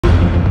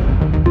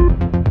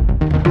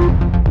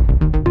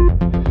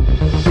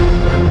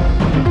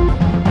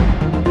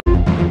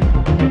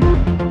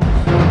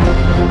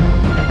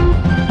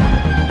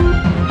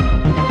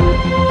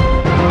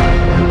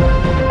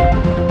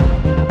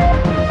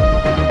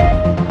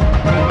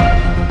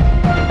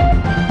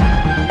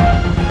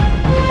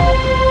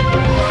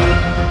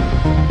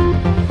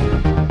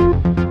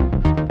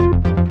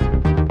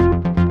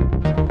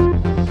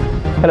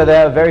Hello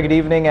there, very good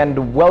evening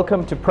and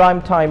welcome to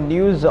Primetime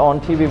News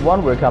on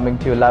TV1. We're coming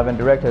to you live and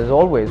direct as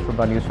always from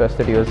our Newsfirst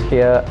studios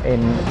here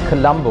in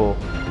Colombo.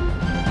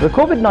 The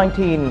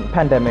COVID-19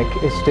 pandemic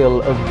is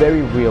still a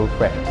very real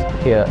threat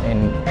here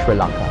in Sri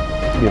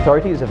Lanka. The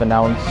authorities have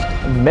announced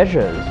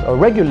measures or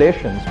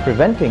regulations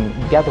preventing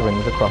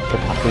gatherings across the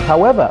country.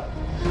 However,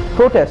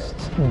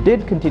 protests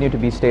did continue to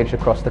be staged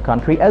across the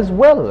country as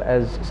well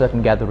as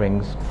certain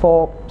gatherings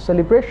for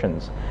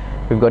celebrations.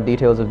 We've got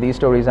details of these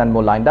stories and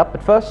more lined up,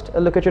 but first,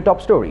 a look at your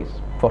top stories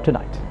for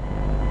tonight.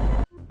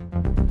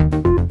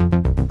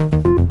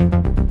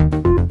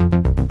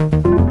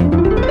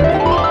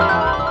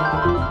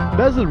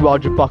 Basil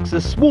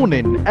Rajapaksa sworn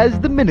in as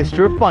the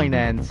Minister of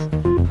Finance.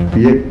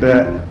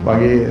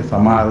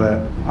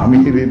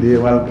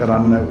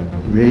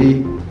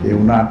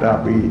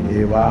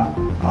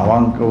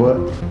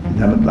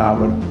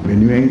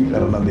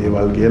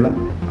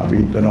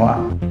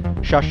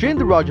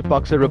 Shashendra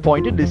Rajapaksa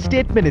appointed as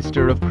State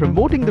Minister of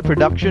Promoting the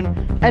Production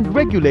and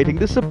Regulating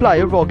the Supply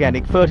of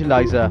Organic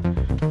Fertilizer.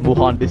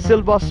 Mohan De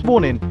Silva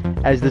sworn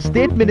in as the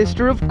State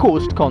Minister of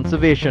Coast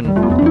Conservation.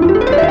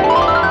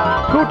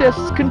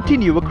 Protests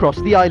continue across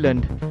the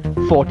island.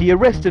 40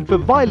 arrested for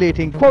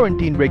violating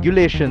quarantine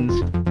regulations.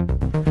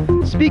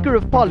 Speaker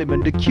of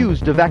Parliament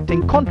accused of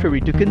acting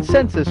contrary to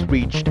consensus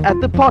reached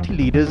at the party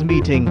leaders'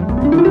 meeting.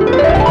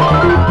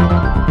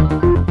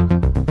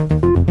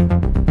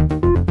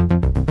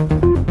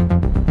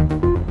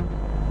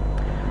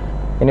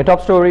 In your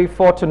top story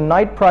for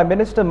tonight, Prime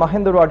Minister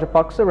Mahinda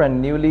Rajapaksa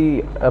and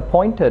newly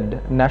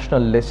appointed National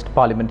List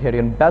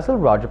parliamentarian Basil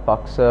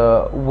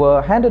Rajapaksa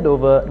were handed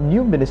over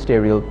new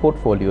ministerial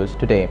portfolios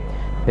today.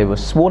 They were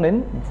sworn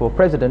in for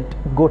President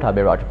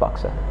Gotabaya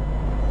Rajapaksa.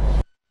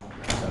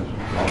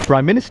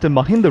 Prime Minister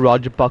Mahinda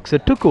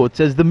Rajapaksa took oath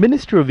as the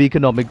Minister of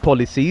Economic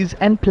Policies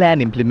and Plan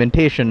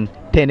Implementation.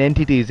 10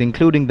 entities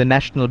including the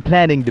National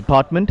Planning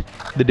Department,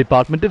 the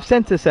Department of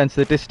Census and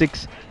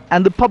Statistics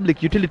and the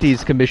Public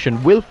Utilities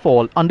Commission will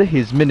fall under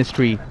his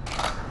ministry.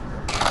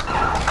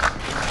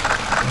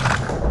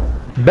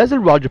 Basil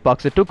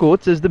Rajapaksa took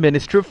oath as the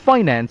Minister of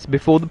Finance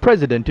before the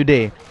President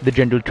today. The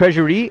General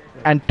Treasury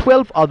and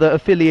 12 other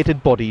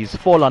affiliated bodies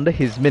fall under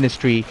his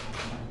ministry.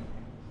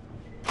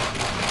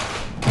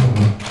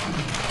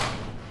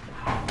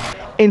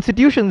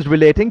 Institutions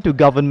relating to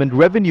government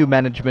revenue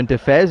management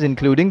affairs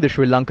including the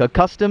Sri Lanka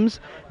Customs,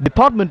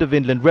 Department of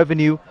Inland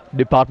Revenue,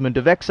 Department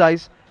of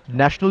Excise,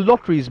 National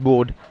Lotteries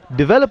Board,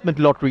 Development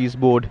Lotteries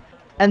Board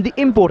and the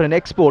Import and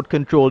Export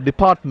Control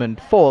Department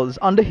falls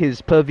under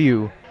his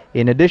purview.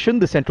 In addition,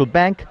 the Central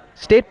Bank,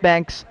 state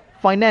banks,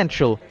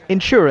 financial,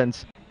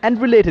 insurance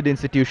and related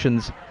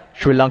institutions,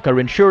 Sri Lanka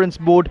Insurance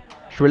Board,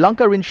 Sri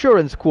Lanka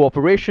Insurance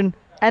Corporation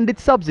and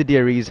its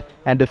subsidiaries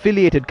and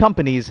affiliated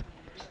companies,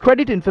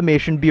 Credit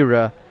Information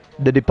Bureau,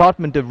 the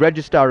Department of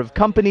Registrar of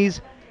Companies,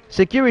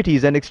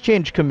 Securities and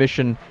Exchange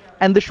Commission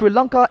and the Sri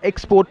Lanka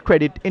Export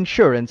Credit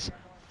Insurance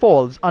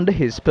falls under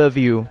his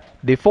purview.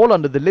 They fall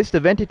under the list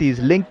of entities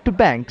linked to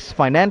banks,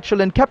 financial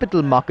and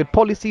capital market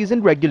policies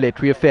and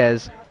regulatory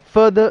affairs.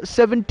 Further,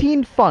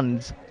 17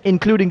 funds,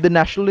 including the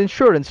National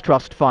Insurance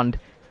Trust Fund,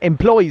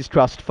 Employees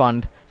Trust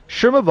Fund,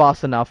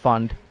 Shrimavasana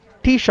Fund,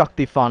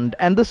 T-Shakti Fund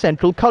and the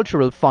Central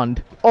Cultural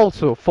Fund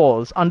also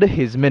falls under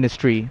his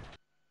ministry.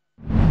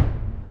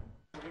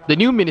 The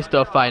new Minister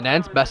of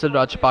Finance, Basil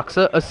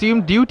Rajapaksa,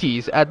 assumed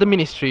duties at the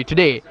ministry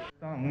today.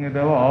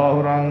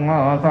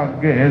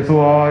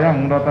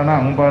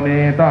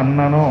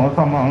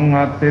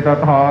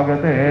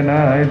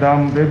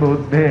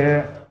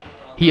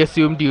 He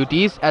assumed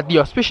duties at the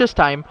auspicious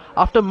time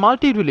after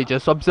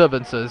multi-religious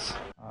observances.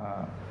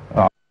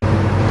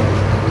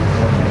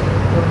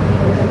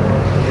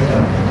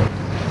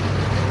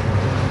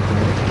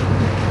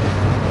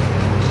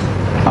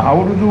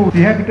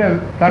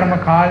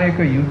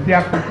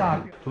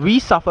 We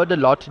suffered a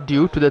lot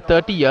due to the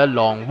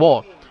 30-year-long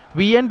war.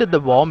 We ended the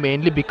war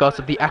mainly because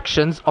of the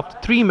actions of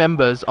 3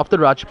 members of the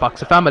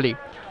Rajapaksa family.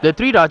 The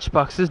 3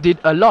 Rajapaksas did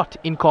a lot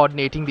in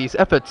coordinating these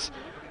efforts.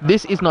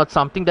 This is not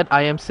something that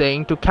I am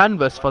saying to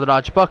canvass for the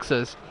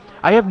Rajapaksas.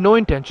 I have no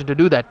intention to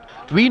do that.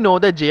 We know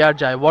that J.R.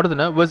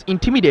 Jayawardena was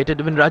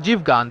intimidated when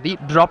Rajiv Gandhi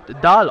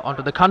dropped Dal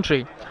onto the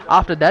country.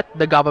 After that,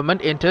 the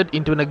government entered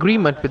into an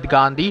agreement with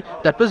Gandhi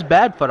that was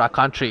bad for our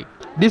country.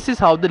 This is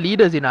how the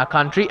leaders in our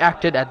country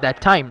acted at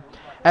that time.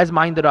 As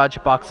Mahinda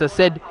Rajapaksa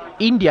said,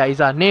 India is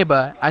our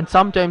neighbor and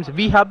sometimes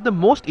we have the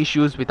most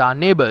issues with our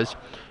neighbors.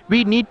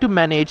 We need to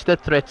manage the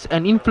threats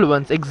and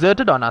influence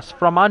exerted on us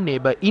from our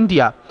neighbor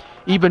India.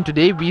 Even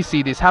today we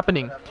see this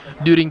happening.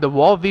 During the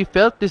war we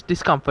felt this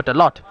discomfort a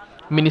lot.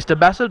 Minister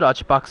Basil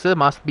Rajapaksa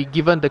must be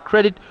given the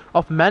credit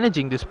of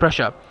managing this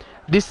pressure.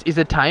 This is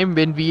a time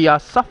when we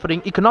are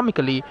suffering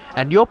economically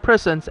and your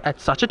presence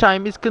at such a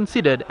time is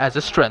considered as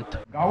a strength.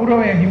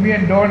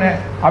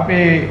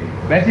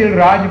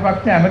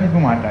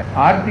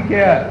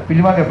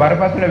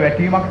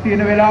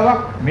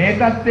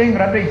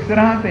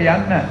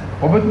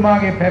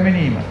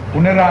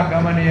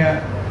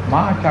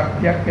 මහා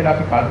ශක්තියක් කියලා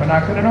අපි කල්පනා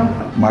කරනවා.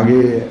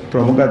 මගේ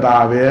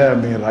ප්‍රමුඛතාවය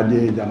මේ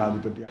රජයේ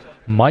ජනාධිපතිය.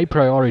 My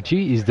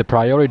priority is the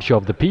priority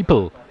of the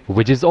people,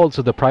 which is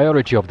also the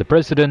priority of the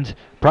President,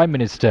 Prime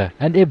Minister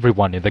and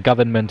everyone in the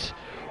government.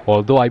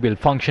 Although I will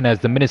function as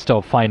the Minister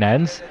of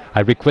Finance,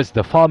 I request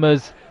the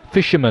farmers,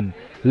 fishermen,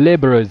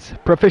 labourers,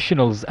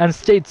 professionals and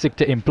state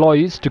sector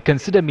employees to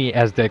consider me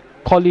as their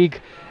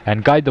colleague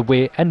and guide the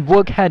way and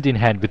work hand in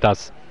hand with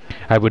us.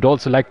 I would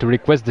also like to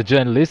request the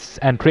journalists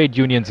and trade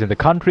unions in the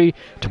country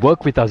to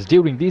work with us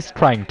during these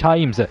trying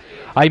times.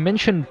 I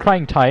mention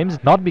trying times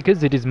not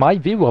because it is my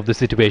view of the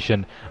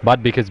situation,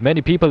 but because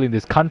many people in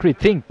this country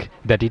think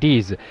that it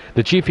is.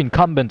 The chief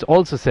incumbent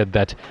also said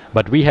that,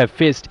 but we have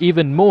faced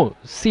even more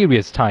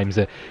serious times.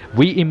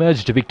 We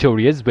emerged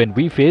victorious when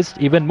we faced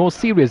even more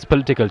serious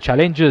political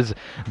challenges.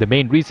 The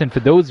main reason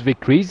for those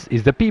victories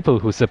is the people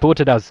who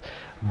supported us.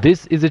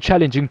 This is a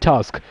challenging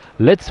task.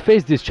 Let's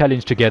face this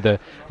challenge together.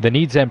 The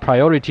needs and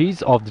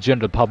priorities of the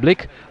general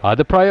public are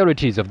the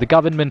priorities of the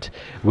government.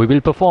 We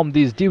will perform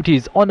these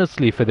duties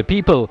honestly for the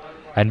people,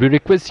 and we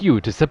request you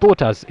to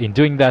support us in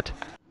doing that.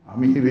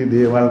 අමිහිරි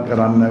දේවල්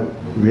කරන්න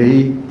වෙයි.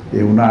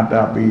 ඒ වුණාට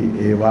අපි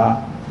ඒවා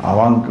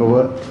අවංකව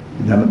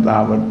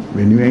ජනතාව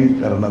වෙනුවෙන්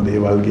කරන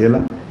දේවල් කියලා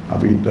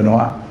අපි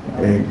හිතනවා.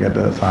 ඒකට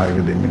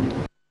සහාය දෙන්න.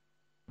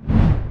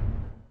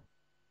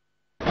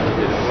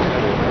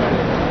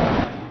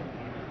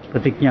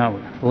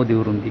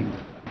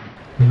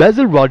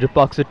 Basil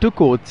Rajapaksa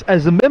took oaths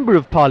as a member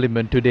of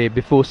parliament today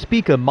before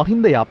Speaker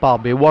Mahinda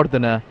Yapabe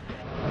Wardana.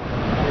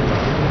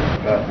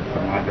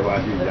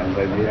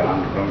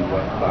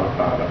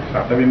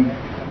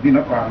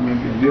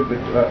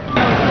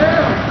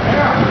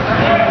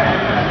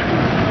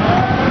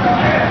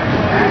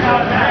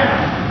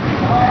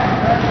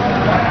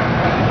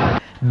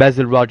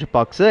 Basil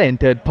Rajapaksa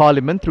entered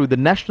parliament through the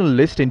national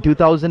list in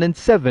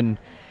 2007.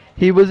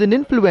 He was an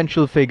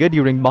influential figure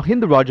during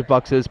Mahinda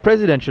Rajapaksa's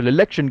presidential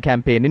election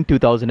campaign in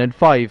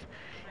 2005.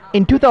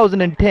 In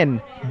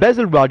 2010,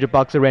 Basil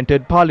Rajapaksa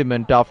entered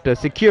parliament after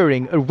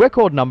securing a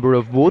record number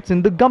of votes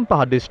in the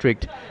Gampaha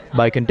district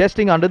by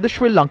contesting under the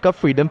Sri Lanka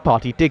Freedom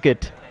Party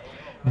ticket.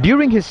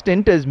 During his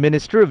stint as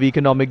Minister of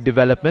Economic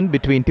Development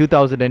between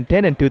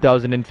 2010 and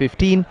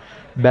 2015,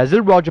 Basil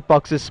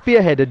Rajapaksa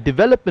spearheaded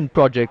development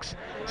projects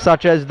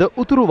such as the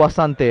Uturu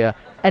Vasanthaya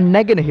and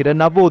Naganahira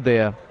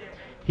Navodaya.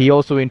 He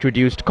also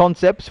introduced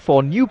concepts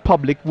for new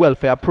public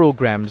welfare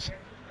programs.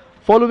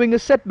 Following a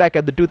setback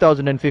at the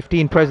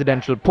 2015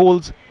 presidential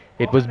polls,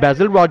 it was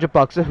Basil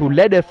Rajapaksa who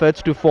led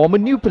efforts to form a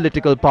new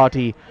political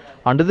party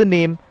under the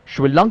name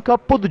Sri Lanka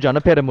Podujana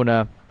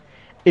Peramuna.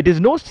 It is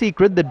no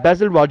secret that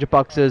Basil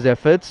Rajapaksa's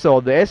efforts saw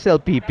the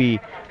SLPP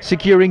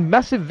securing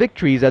massive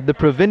victories at the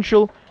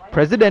provincial,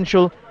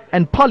 presidential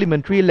and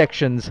parliamentary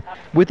elections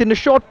within a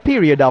short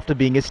period after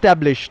being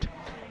established.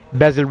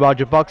 Basil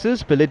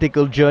Rajapaksa's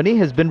political journey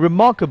has been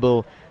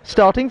remarkable,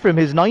 starting from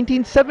his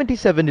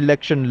 1977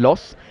 election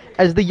loss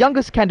as the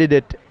youngest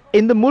candidate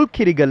in the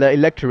Mulkirigala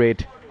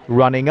electorate,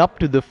 running up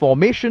to the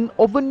formation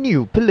of a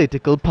new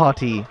political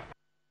party.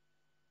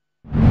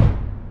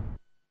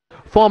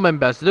 Former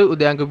Ambassador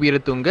Udayanga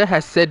Weeratunga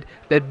has said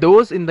that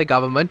those in the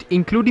government,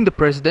 including the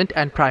President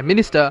and Prime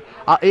Minister,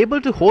 are able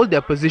to hold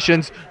their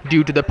positions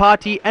due to the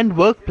party and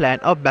work plan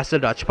of Basil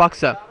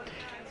Rajapaksa.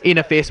 In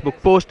a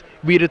Facebook post,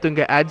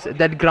 Weeratunga adds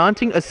that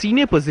granting a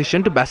senior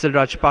position to Basil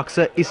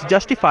Rajapaksa is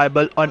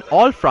justifiable on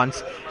all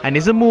fronts and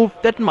is a move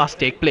that must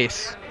take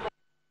place.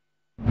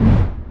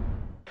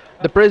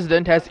 The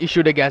President has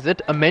issued a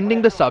gazette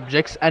amending the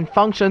subjects and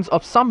functions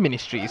of some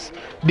ministries.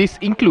 This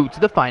includes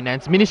the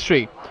Finance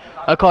Ministry.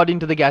 According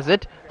to the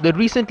Gazette, the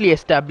recently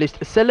established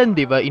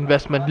Selandiva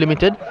Investment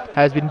Limited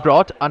has been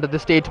brought under the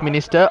State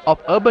Minister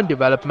of Urban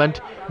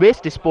Development,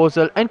 Waste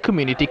Disposal and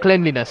Community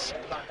Cleanliness.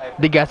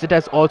 The Gazette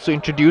has also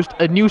introduced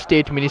a new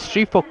State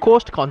Ministry for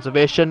Coast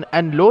Conservation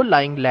and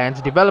Low-Lying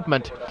Lands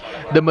Development.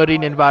 The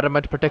Marine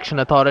Environment Protection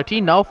Authority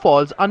now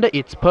falls under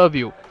its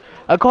purview.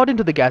 According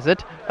to the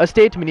Gazette, a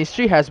state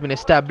ministry has been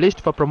established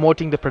for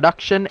promoting the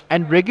production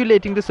and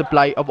regulating the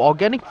supply of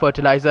organic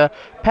fertilizer,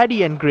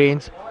 paddy and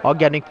grains,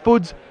 organic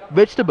foods,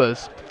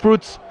 vegetables,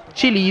 fruits,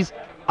 chilies,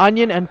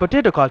 onion and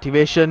potato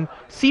cultivation,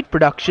 seed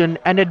production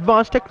and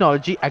advanced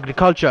technology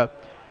agriculture.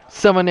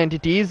 7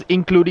 entities,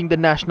 including the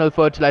National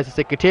Fertilizer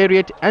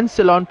Secretariat and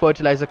Ceylon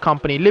Fertilizer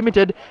Company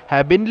Limited,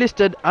 have been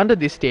listed under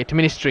this state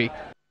ministry.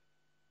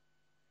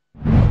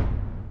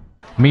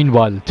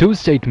 Meanwhile, 2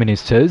 state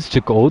ministers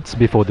took oaths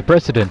before the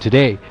President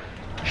today.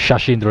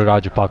 Shashindra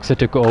Rajapaksa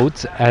took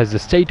oaths as the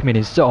State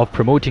Minister of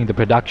promoting the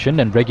production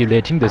and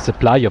regulating the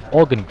supply of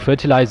organic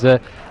fertilizer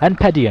and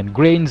paddy and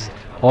grains,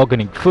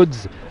 organic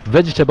foods,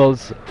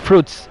 vegetables,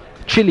 fruits,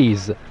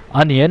 chilies,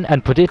 onion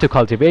and potato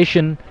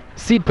cultivation,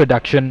 seed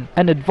production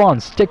and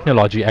advanced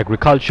technology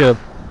agriculture.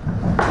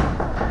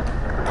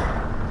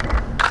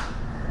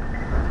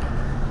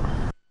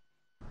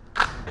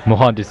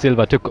 Mohan De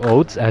Silva took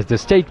oaths as the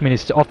State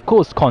Minister of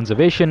Coast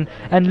Conservation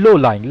and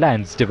Low-Lying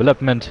Lands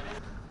Development.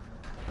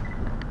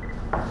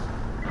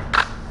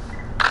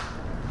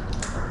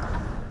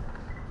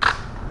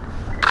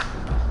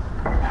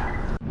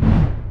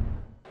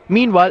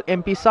 Meanwhile,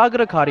 MP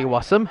Sagara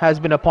Kariwasam has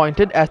been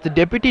appointed as the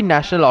Deputy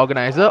National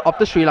Organizer of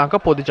the Sri Lanka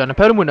Podujana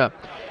Peramuna.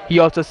 He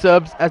also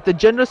serves as the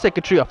General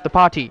Secretary of the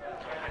party.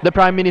 The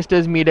Prime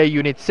Minister's media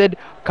unit said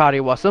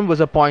Kariwasam was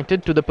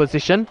appointed to the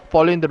position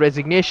following the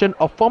resignation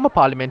of former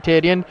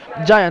parliamentarian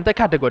Jayanta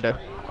Katagoda.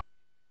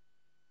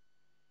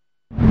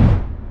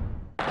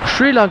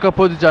 Sri Lanka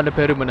Podujana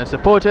Peramuna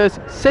supporters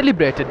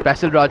celebrated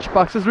Basil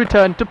Rajapaksa's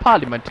return to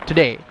parliament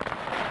today.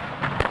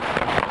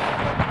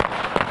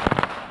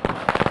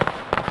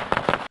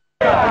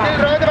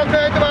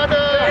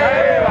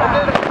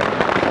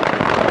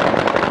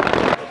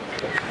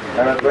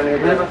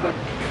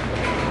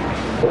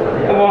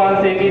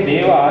 වහන්සේගේ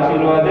දේව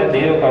ආශිර්වාද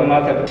දේව කරුණා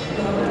සැප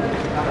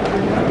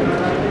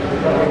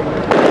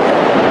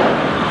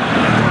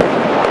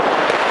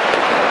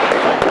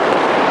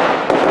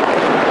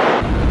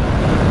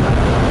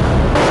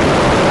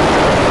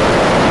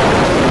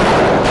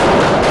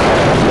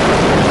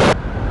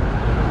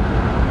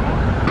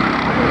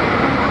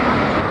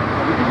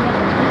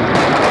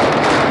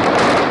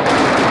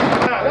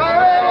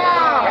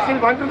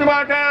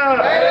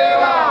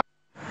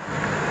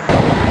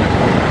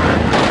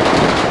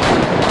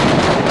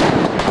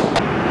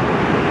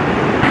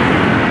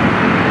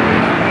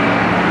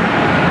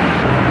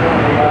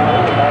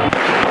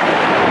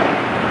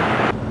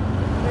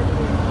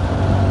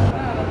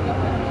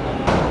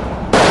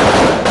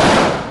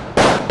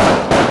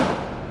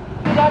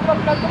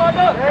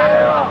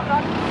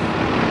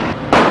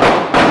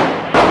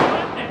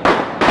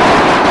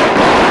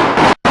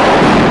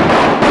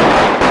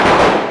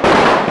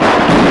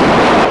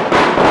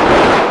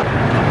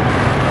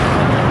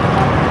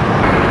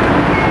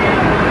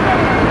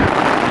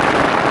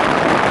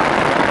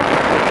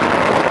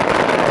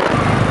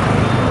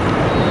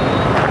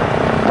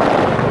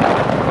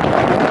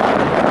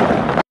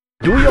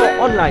Do your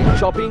online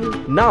shopping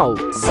now.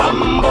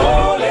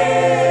 Sambole.lk.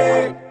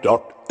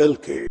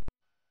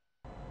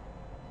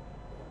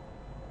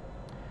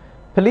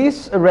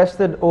 Police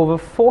arrested over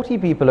 40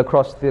 people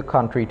across the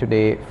country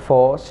today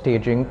for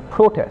staging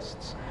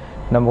protests.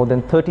 Now, more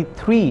than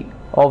 33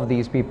 of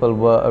these people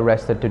were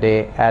arrested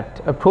today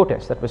at a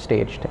protest that was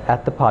staged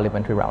at the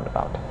parliamentary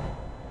roundabout.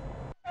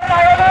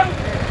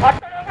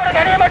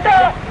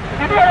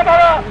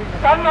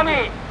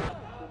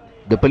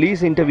 The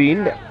police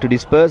intervened to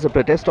disperse a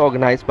protest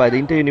organised by the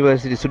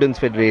Inter-University Students'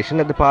 Federation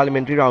at the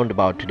parliamentary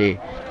roundabout today.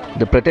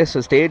 The protest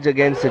was staged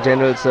against the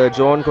General Sir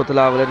John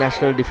Kothalavala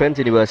National Defence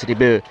University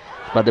Bill,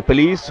 but the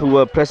police, who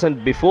were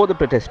present before the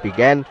protest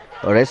began,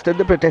 arrested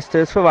the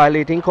protesters for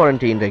violating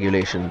quarantine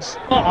regulations.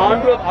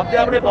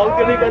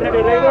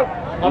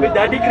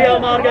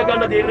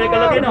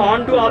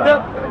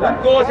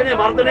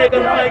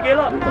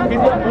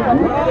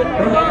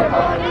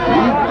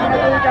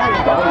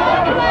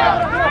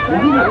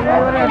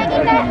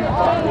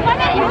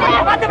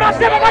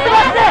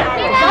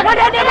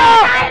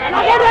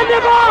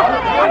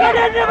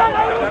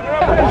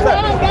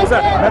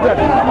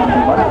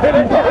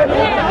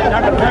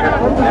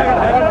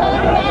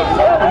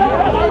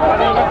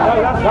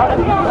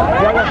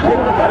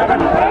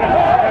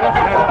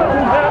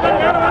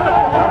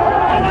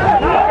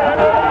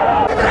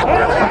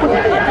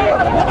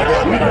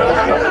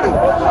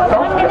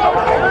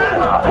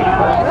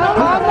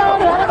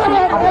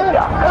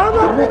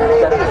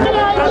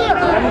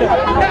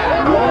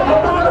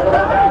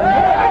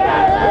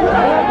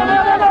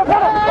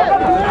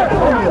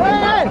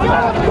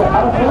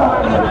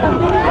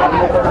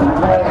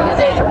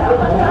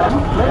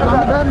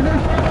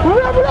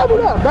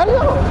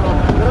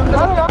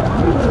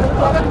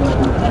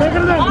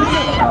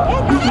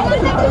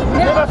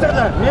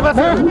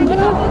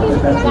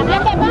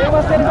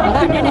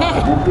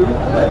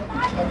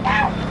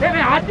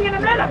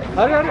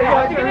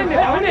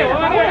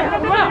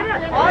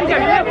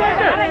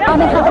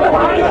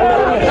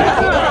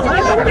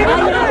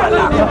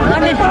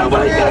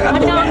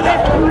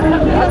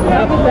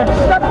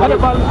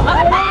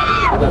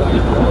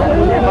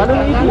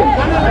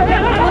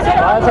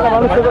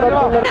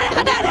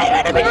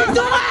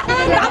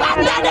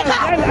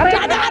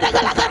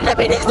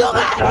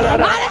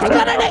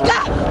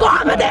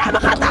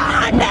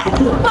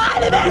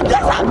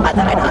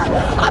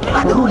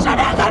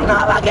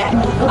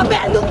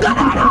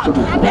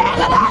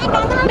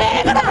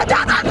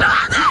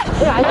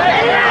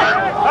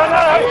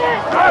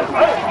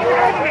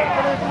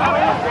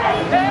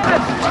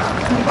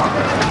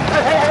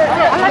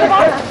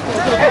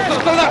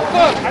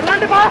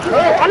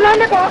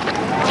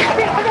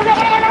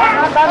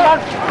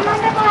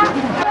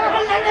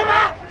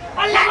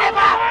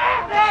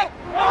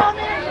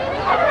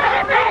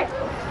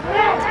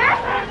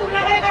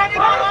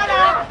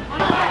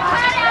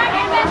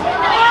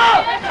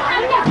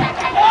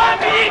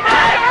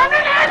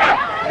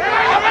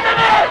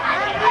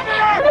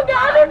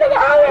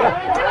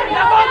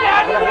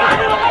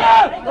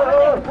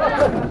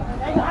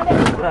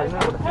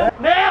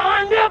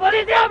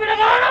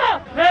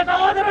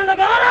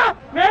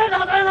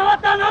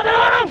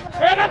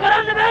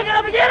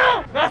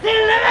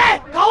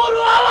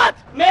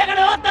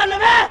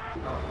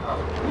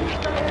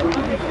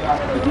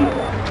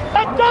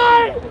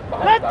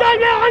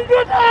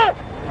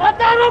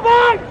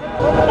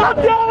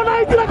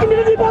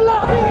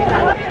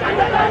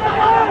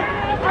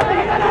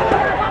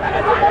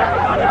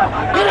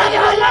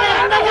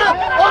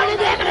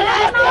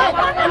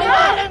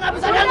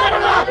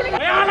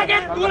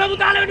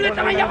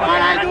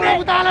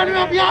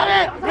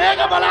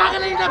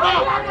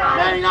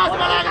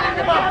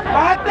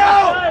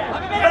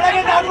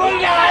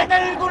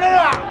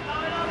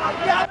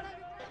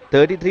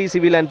 $33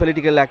 civil and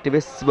political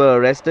activists were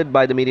arrested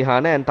by the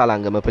Mirihana and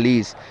Talangama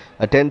police.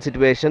 A tense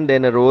situation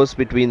then arose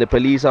between the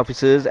police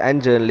officers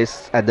and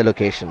journalists at the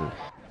location.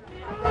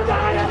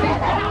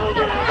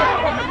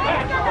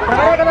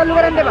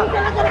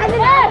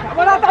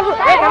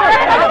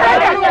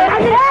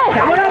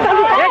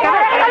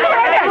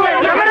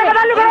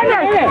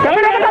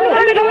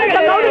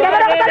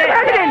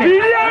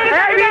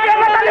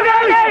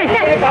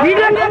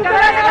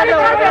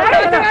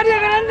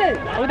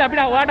 අපිට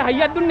ඔයාට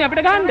හයියක් දුන්නේ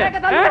අපිට ගහන්න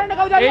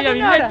ඈ ඒ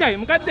විල්ලෙච්චයි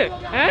මොකද්ද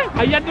ඈ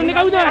හයියක් දුන්නේ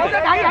කවුද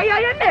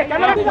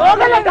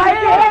ඕගොල්ලෝ ගහේ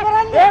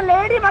ඒ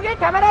ලේඩි මගේ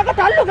කැමරා එක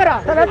තල්ලු කරා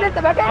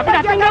අපිට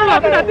අතින්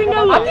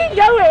ගව්වා අතින්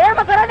ගව්වේ එහෙම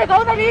කරන්නේ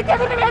කවුද නීතිය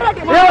දුන්නේ මේ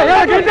රටේ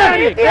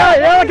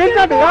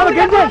ඒව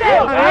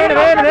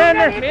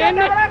ගෙන්නන්න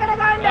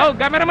ඔව්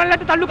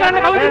කැමරාමන්ලට තල්ලු කරන්න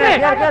කවුද ඉන්නේ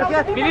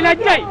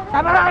පිළිලැජ්ජයි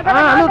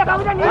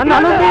අන්න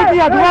අලුත්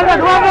නීතිය දුවන්න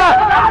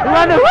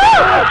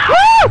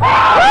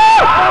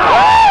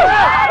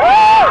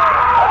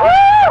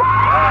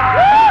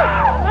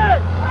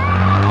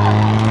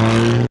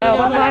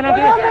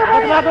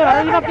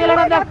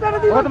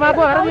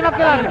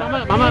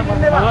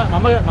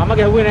මම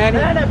ගැහුවේ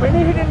නෑනේ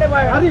පෙනී හිටින්න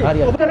බෑ හරි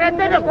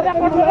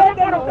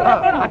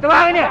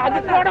අතවාගෙන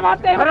අදිට්ටෝට මාත්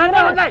කරන්න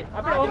හොඳයි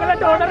අපිට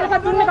ඕගලන්ට ඕඩර් එකක්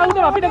දුන්නේ කවුද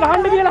අපිට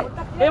ගහන්න කියලා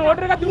ඒ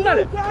ඕඩර් එකක් දුන්නද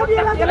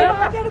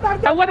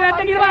කවුද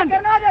නැත්තේ කියලා බලන්න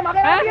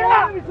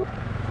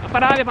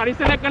අපරාධේ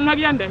පරිස්සමයක් කරනවා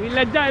කියන්නේ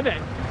විල්ලැජ්ජා එපේ.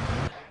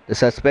 The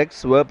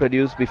suspects were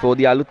produced before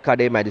the Alut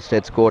Kade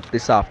Magistrates Court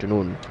this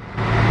afternoon.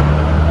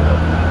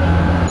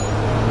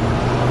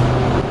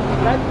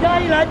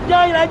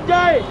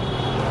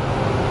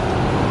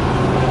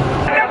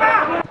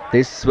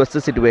 This was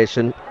the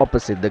situation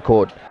opposite the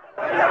court.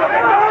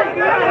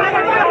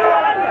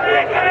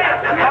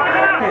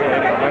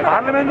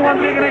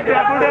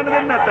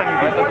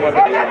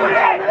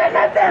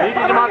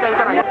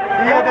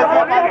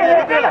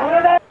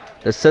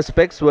 The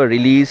suspects were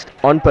released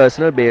on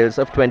personal bails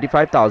of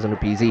 25,000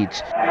 rupees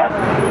each.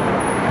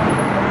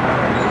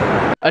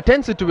 A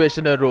tense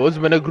situation arose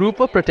when a group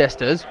of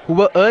protesters who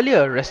were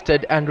earlier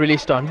arrested and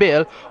released on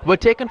bail were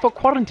taken for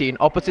quarantine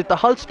opposite the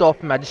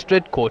Hulstorf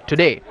Magistrate Court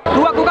today.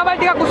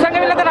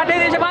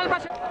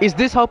 Is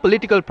this how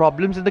political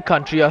problems in the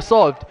country are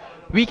solved?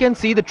 We can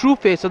see the true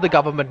face of the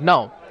government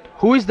now.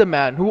 Who is the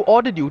man who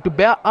ordered you to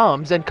bear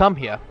arms and come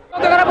here?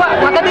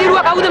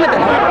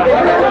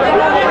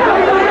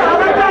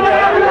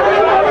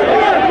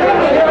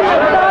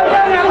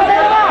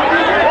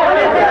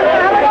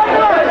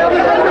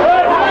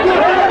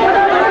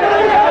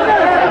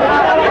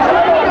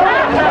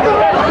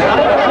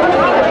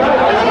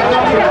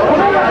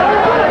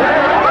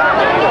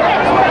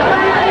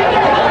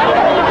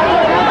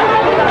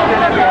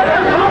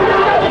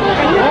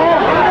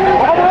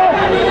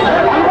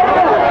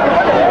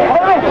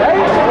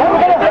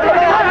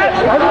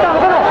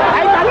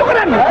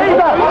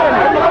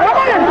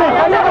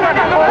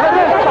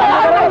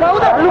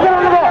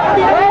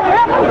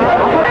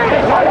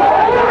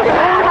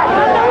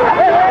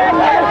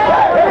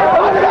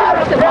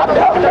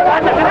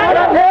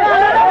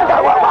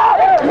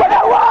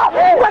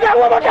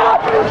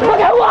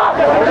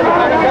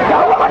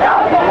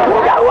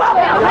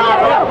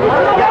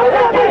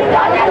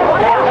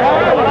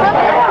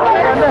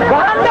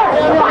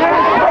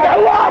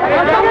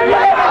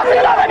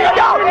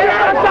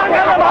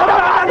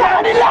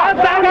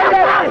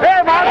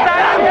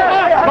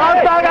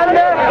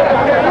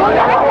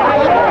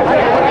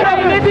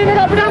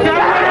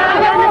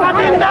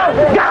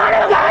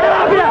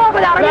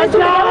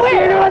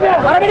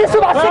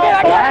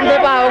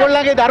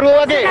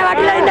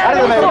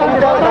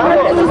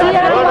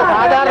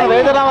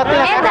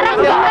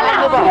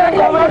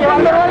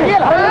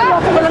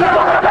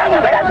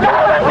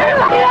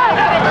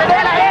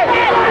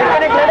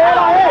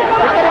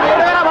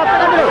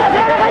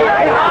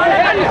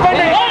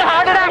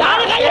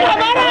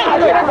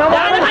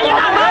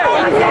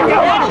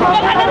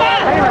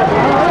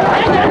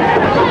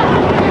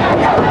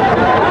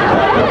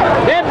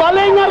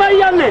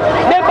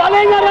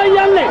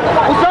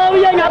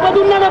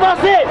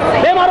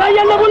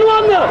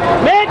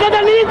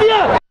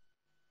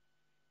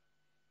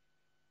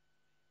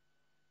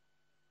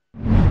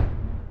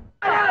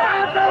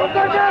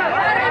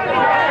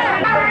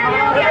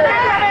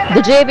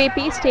 The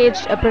JVP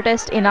staged a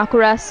protest in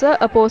Akurasa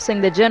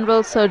opposing the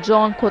General Sir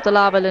John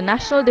Kotalawala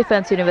National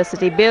Defence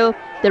University Bill,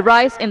 the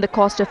rise in the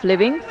cost of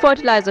living,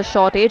 fertilizer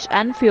shortage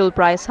and fuel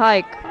price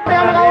hike.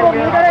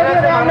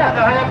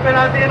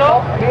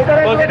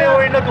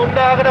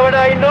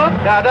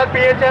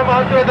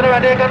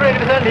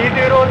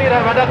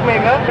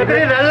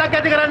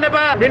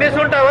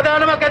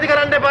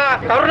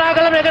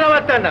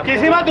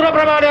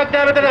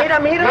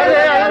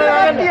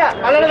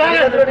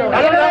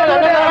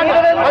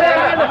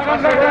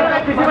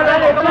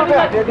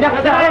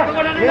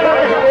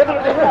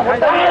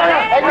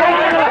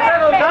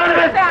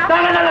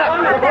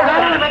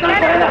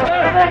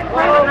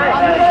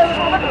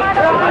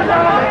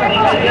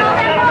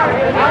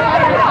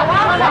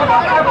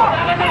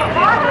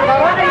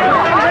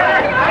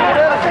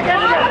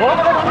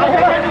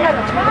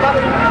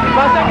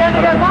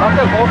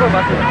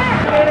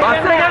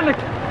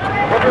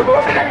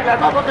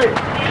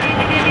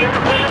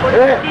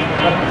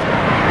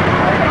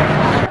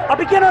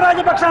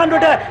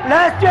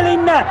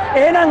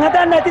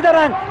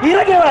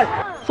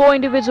 Four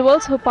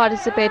individuals who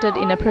participated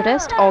in a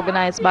protest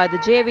organized by the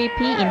JVP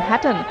in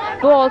Hatton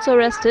were also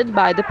arrested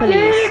by the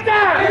police.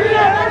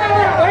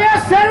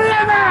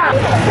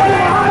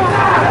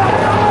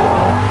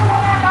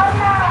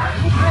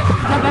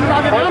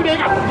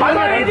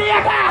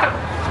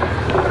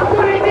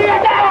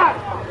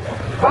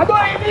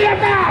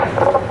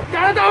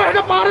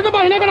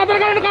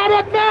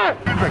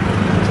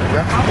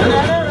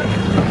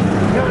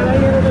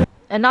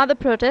 Another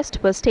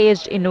protest was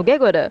staged in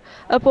Nugegoda,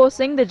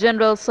 opposing the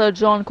General Sir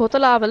John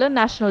Kotalawala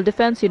National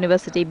Defence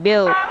University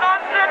Bill.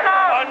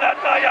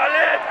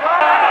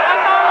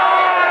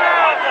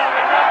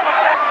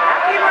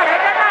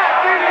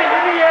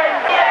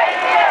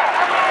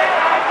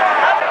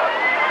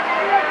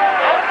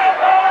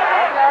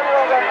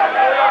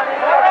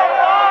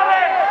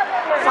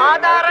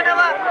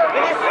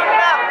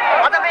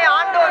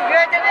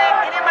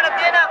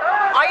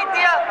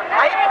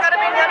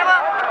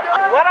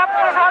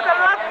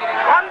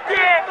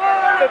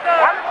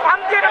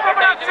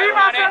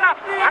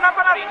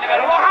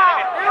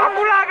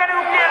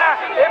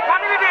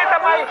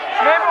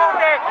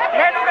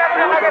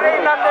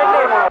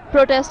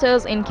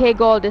 Protesters in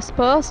Kegol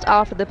dispersed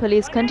after the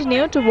police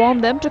continued to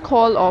warn them to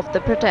call off the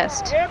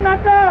protest.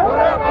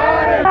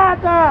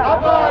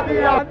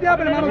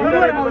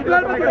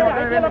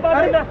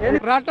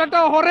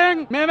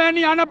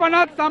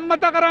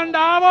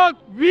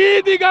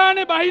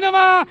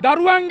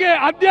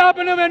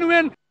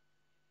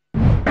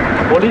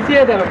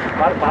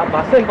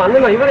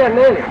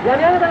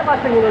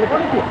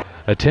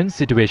 A tense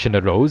situation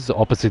arose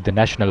opposite the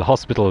National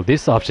Hospital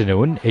this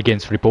afternoon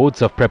against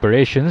reports of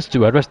preparations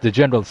to arrest the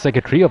General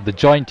Secretary of the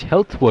Joint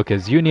Health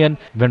Workers Union,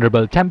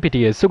 Venerable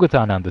Tampitiya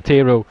Sugathananda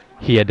Thero.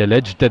 He had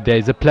alleged that there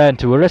is a plan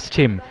to arrest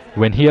him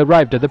when he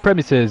arrived at the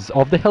premises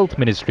of the Health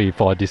Ministry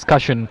for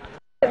discussion.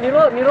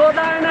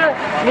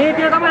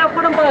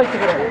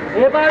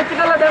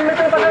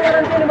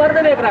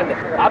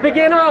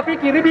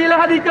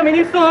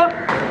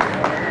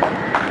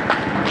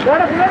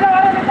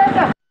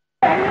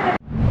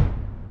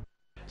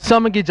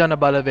 Samagi Jana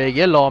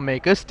Balawege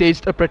lawmakers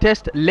staged a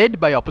protest led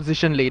by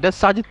opposition leader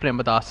Sajith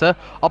Premadasa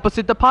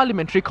opposite the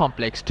parliamentary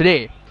complex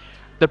today.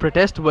 The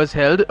protest was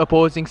held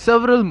opposing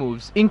several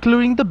moves,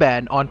 including the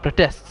ban on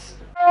protests.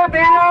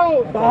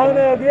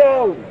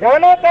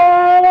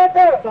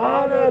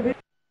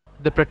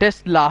 The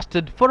protest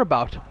lasted for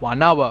about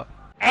 1 hour.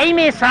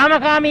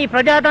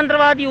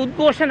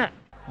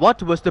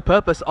 What was the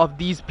purpose of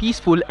these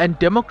peaceful and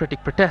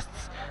democratic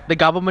protests? The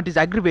government is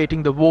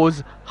aggravating the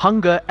wars,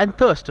 hunger and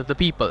thirst of the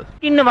people.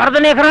 They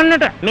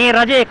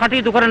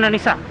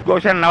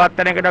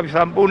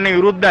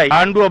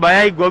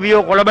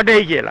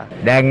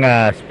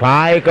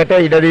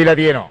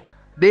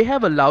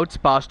have allowed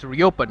spas to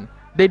reopen.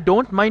 They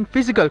don't mind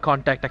physical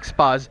contact at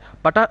spas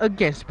but are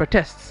against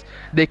protests.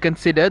 They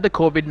consider the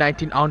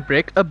COVID-19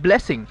 outbreak a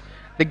blessing.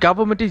 The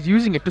government is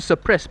using it to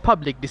suppress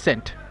public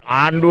dissent.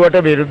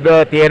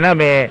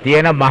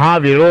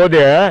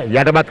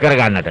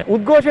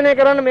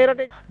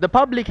 The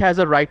public has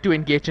a right to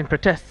engage in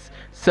protests.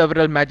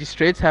 Several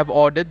magistrates have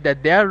ordered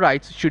that their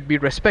rights should be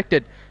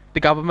respected. The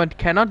government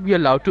cannot be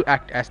allowed to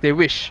act as they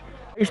wish.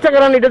 The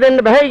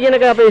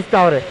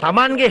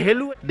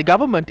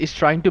government is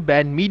trying to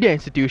ban media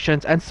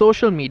institutions and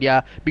social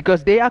media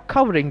because they are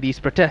covering these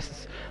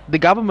protests. The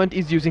government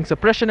is using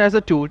suppression as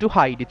a tool to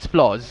hide its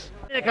flaws.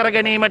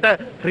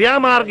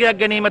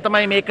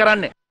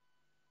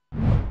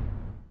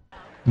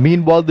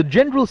 Meanwhile, the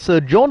General Sir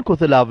John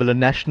Kotalawala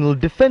National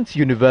Defence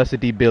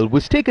University Bill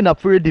was taken up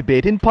for a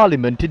debate in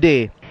Parliament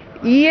today.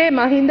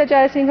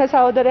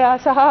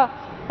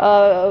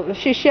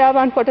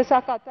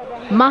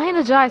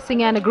 Mahinda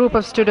Jayasinghe and a group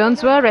of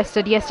students were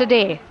arrested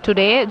yesterday.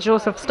 Today,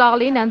 Joseph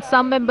Stalin and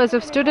some members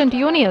of student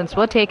unions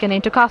were taken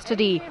into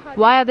custody.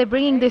 Why are they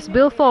bringing this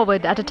bill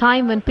forward at a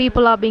time when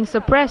people are being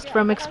suppressed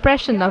from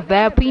expression of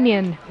their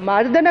opinion?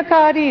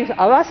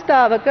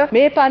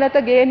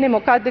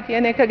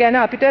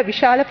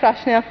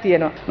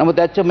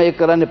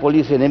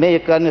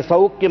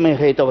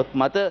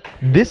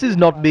 This is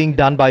not being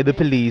done by the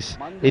police.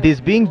 It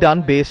is being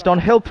done based on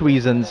health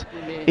reasons.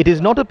 It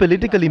is not a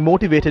politically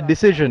motivated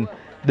decision.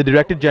 The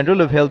Director General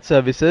of Health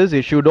Services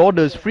issued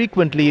orders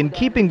frequently in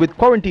keeping with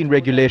quarantine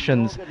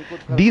regulations.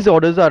 These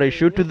orders are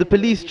issued to the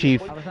police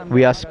chief.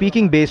 We are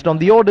speaking based on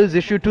the orders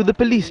issued to the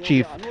police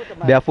chief.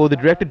 Therefore, the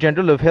Director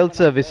General of Health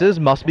Services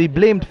must be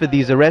blamed for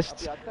these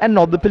arrests and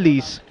not the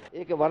police.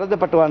 ඒක වරද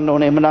පටවන්න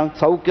ඕනේ. එමනම්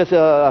සෞඛ්‍ය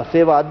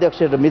සේවා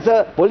අධ්‍යක්ෂයට මිස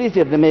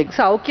පොලිසියට නෙමෙයි.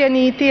 සෞඛ්‍ය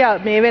නීතිය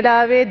මේ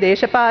වෙලාවේ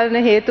දේශපාලන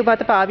හේතු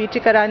මත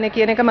පාවිච්චි කරන්න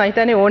කියන එක මම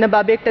හිතන්නේ ඕන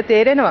බබෙක්ට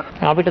තේරෙනවා.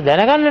 අපිට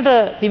දැනගන්නට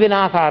තිබෙන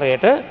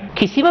ආකාරයට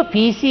කිසිම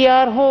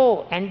PCR හෝ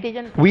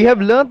antigen. We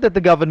have learnt that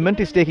the government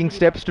is taking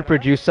steps to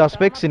produce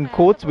suspects in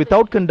courts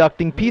without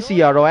conducting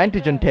PCR or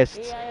antigen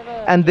tests,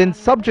 and then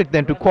subject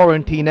them to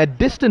quarantine at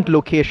distant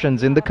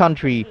locations in the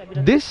country.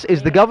 This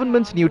is the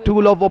government's new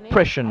tool of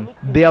oppression.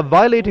 They are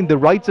violating the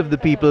rights of the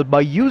people by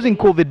using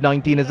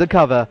COVID-19 as a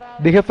cover.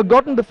 They have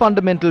forgotten the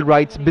fundamental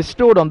rights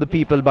bestowed on the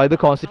people by the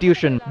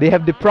Constitution. They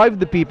have deprived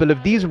the people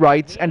of these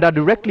rights and are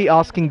directly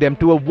asking them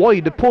to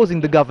avoid opposing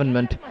the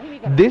government.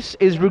 This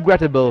is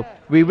regrettable.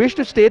 We wish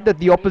to state that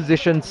the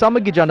opposition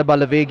Samagi Jana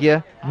Balavegya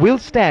will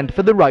stand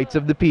for the rights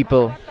of the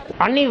people.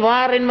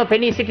 අනිවාර්යෙන්ම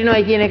පෙනී සිටිනවා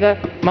කියන එක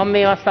මම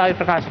මේ අවස්ථාවේ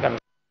ප්‍රකාශ කරනවා.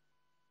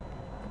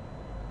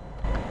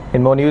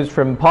 In more news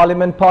from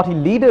Parliament, party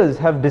leaders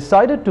have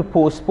decided to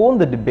postpone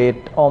the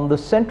debate on the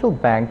central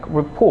bank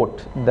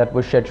report that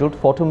was scheduled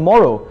for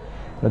tomorrow.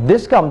 Now,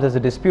 this comes as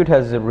a dispute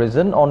has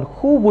arisen on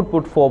who would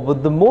put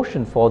forward the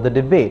motion for the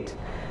debate.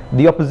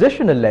 The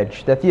opposition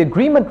alleged that the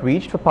agreement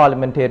reached for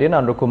parliamentarian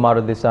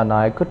Anrukumara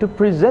Dissanayake to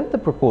present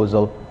the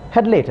proposal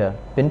had later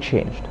been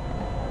changed.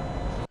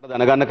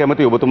 දැනගන්න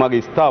කැමති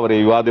ඔබතුමාගේ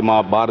ස්ථාවරයේ විවාදේ මා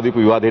බාර දීපු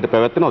විවාදයට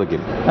පැවැත්වෙනවද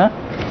කියලා?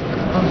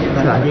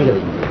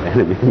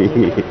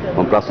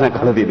 මම ප්‍රශ්නයක්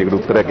අහලා තියෙන එකට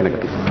උත්තරයක්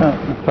කියනකට.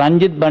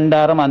 රංජිත්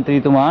බණ්ඩාර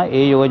මන්ත්‍රීතුමා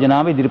ඒ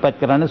යෝජනාව ඉදිරිපත්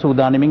කරන්න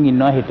සූදානමින්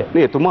ඉන්නවා හිට.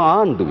 නේ එතුමා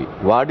ආණ්ඩුවේ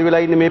වාඩි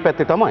වෙලා ඉන්නේ මේ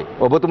පැත්තේ තමයි.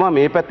 ඔබතුමා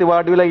මේ පැත්තේ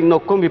වාඩි වෙලා ඉන්න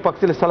ඔක්කොම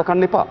විපක්ෂෙල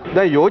සලකන්න එපා.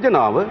 දැන්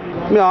යෝජනාව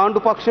මේ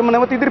ආණ්ඩු පක්ෂෙම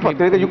නැවත ඉදිරිපත්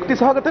කරන එක යුක්ති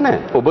සහගත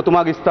නැහැ.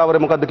 ඔබතුමාගේ ස්ථාවරය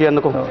මොකද්ද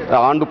කියන්නකෝ?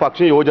 ආණ්ඩු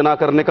පක්ෂය යෝජනා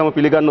කරන එකම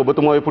පිළිගන්න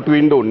ඔබතුමා ඔය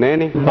පුටුවේ ඉන්න ඕනේ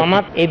නෑනේ.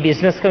 මමත් ඒ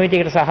බිස්නස්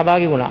කමිටු එකට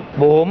සහභාගී වුණා.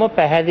 බොහොම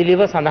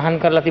පැහැදිලිව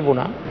සඳහන් කරලා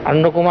තිබුණා.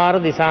 අනුකුමාර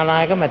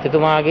දිසානායක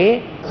මැතිතුමාගේ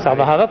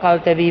සභාව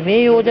කල්තැවීමේ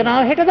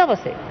යෝජනාව හෙට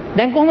දවසේ.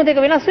 දැන් කොහොමද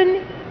ඒක වෙනස්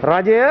වෙන්නේ?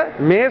 රජය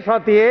මේ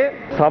සතියේ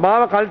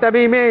සභාව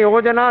කල්තැබීමේ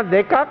යෝජනා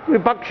දෙකක්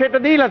විපක්ෂයට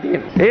දීලා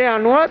තියෙනවා. ඒ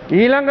අනුව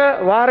ඊළඟ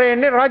වාරයේ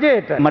එන්නේ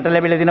රජයට. මට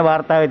ලැබිලා තියෙන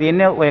වාර්තාවේ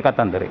තියෙන්නේ ඔය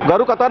කතන්දරේ.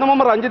 ගරු කතාන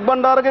මම රංජිත්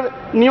බණ්ඩාරගේ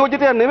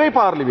නියෝජිතයා නෙවෙයි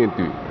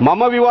පාර්ලිමේන්තුවේ.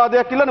 මම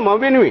විවාදයක් ඉල්ලන්නේ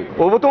මම වෙනුවෙන්.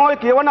 ඔබතුමාගේ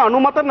කියවන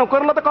අනුමත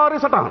නොකරලද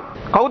කාර්යසටහන.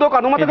 කවුද ඔක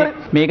අනුමත කරේ?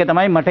 මේක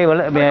තමයි මට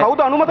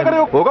කවුද අනුමත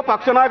කරේ? ඕක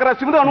පක්ෂ නායක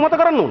රැස්වීමද අනුමත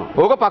කරන්න ඕන.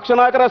 ඕක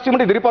පක්ෂ නායක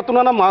රැස්වීමට ඉදිරිපත්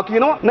වුණා නම් මා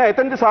කියනවා නෑ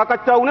එතනදී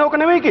සාකච්ඡා වුණේ ඕක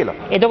නෙවෙයි කියලා.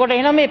 එතකොට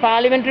එහෙනම් මේ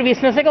පාර්ලිමේන්ටරි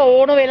බිස්නස් එක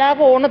ඕන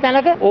වෙලාවක ඕන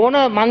තැනක ඕන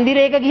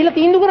මන්දිරයක ගිහිල්ලා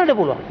තීන්දුව කරන්න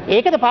පුළුවන්.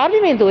 ඒකද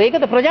පාර්ලිමේන්තුව?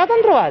 ඒකද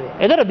ප්‍රජාතන්ත්‍රවාදය?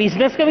 ඒතර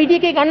බිස්නස් කමිටුව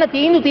එකේ ගන්න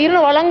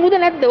තීරණ වළංගුද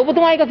නැද්ද?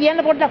 ඔබතුමා ඒක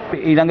කියන්න පොඩ්ඩක්.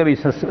 ඊළඟ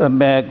බිස්නස්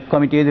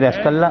කමිටුවේදී රැස්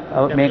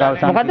කළා මේක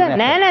අවසන්. මොකද?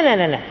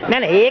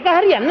 නෑ ඒක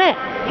හරියන්නේ නෑ.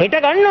 හෙට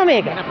ගන්නවා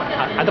මේක.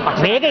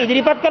 මේක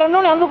ඉදිරිපත් කරන්න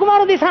ඕනේ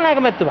අනුකුමාර දිසානායක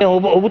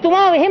මැතිතුමා.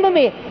 ඔබතුමා එහෙම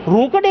මේ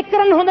රූකඩෙක්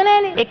කරන්න හොඳ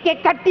නෑනේ. එක්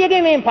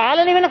කට්ටියගේ මේ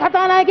පාලනය වෙන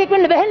කතානායකයෙක්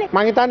වෙන්න බැහැනේ.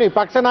 මං හිතන්නේ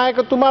විපක්ෂ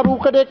නායකතුමා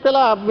රූකඩෙක්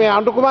වෙලා මේ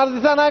අනුකුමාර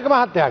දිසානායක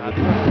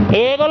මහත්තයාගේ.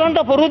 ඒගොල්ලන්ට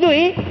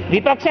පුරුදුයි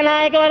විපක්ෂ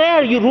නායකවරයා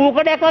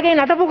රූකඩයක් වගේ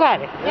නටපු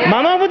කාලේ.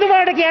 මම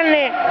ඔබතුමාට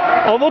කියන්නේ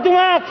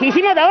ඔබතුමා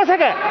කිසිම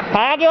දවසක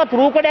කාගේවත්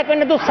රූකඩයක්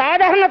වෙන්න තු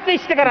සාධාරණත්වය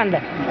ඉෂ්ට කරන්න.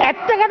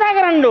 ඇත්ත කතා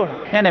කරන්න ඕන.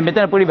 නෑ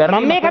මෙතන පොඩි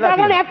වැරදීමක්. මම මේ කතා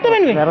කරන්නේ ඇත්ත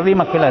වෙනුවෙන්.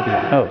 වැරදීමක් කියලා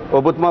තියෙනවා.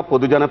 ඔබතුමා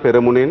පොදු ජන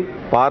පෙරමුණෙන්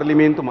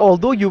පාර්ලිමේන්තු.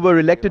 Although you were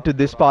elected to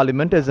this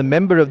parliament as a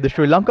member of the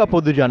Sri Lanka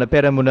Podu Jana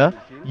Peramuna,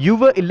 you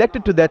were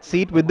elected to that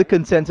seat with the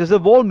consensus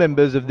of all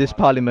members of this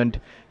parliament.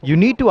 You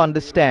need to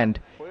understand,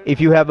 if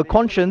you have a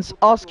conscience,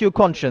 ask your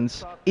conscience.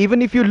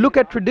 Even if you look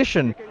at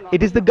tradition,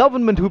 it is the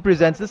government who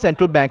presents the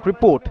central bank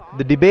report.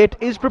 The debate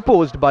is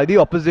proposed by the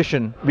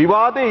opposition.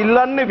 විවාදේ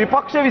ඉල්ලන්නේ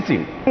විපක්ෂ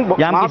විසින්.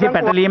 යම් කිසි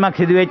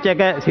පැටලීමක් සිදු වෙච්ච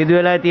එක සිදු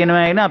වෙලා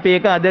තියෙනවා කියන අපි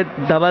ඒක අද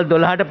දවල්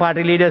 12ට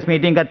පාර්ටි ලීඩර්ස්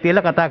මීටින් එකක්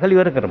තියලා කතා කරලා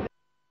ඉවර කරමු.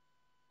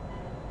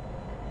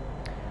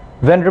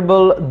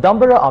 Venerable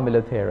Dambara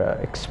Amilathera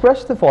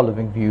expressed the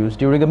following views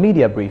during a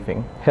media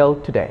briefing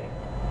held today.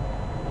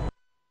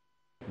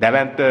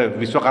 දැවැන්ත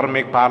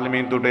විශ්වකර්මයෙක්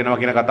පාර්ලිමේන්තුවට එනවා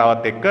කියන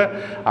කතාවත් එක්ක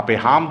අපේ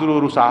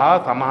හාමුදුරුවරු සහ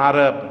සමහර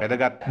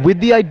වැදගත්.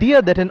 With the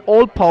idea that an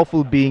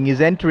all-powerful being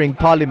is entering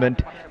parliament,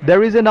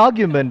 there is an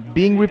argument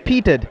being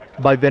repeated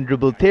by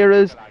Venerable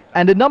Theras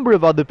and a number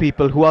of other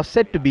people who are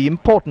said to be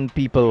important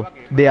people.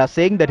 They are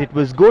saying that it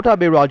was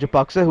Gotabaya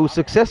Rajapaksa who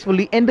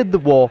successfully ended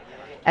the war,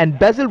 and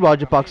Basil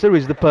Rajapaksa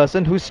is the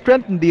person who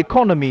strengthened the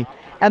economy,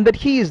 and that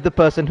he is the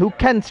person who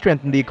can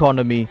strengthen the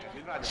economy.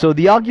 So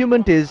the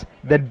argument is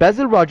that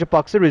Basil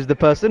Rajapaksa is the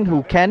person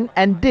who can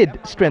and did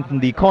strengthen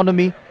the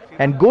economy,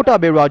 and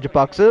Gotabaya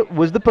Rajapaksa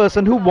was the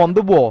person who won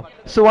the war.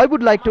 So I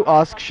would like to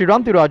ask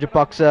Shiranti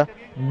Rajapaksa,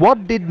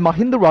 what did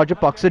Mahinda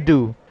Rajapaksa do?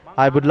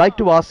 I would like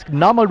to ask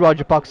Namal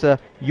Rajapaksa,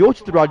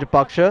 Yochit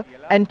Rajapaksa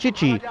and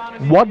Chichi,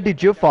 what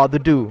did your father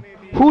do?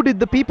 Who did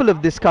the people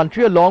of this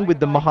country along with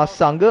the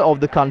Mahasangha of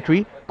the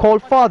country call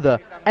father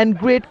and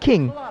great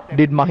king?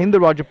 Did Mahinda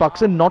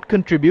Rajapaksa not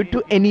contribute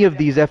to any of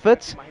these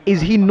efforts?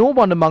 Is he no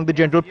one among the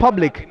general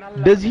public?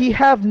 Does he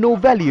have no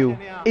value?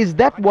 Is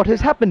that what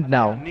has happened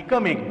now?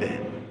 නිකමෙක්ද?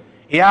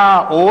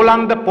 එයා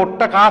ඕලන්ද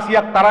පොට්ට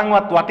කාසියක්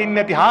තරම්වත් වටින්නේ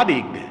නැති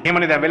හාදෙක්ද?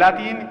 එහෙමනේ දැන් වෙලා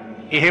තියෙන්නේ.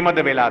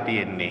 එහෙමද වෙලා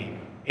තියෙන්නේ.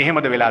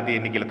 එහෙමද වෙලා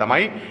තියෙන්නේ කියලා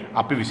තමයි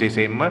අපි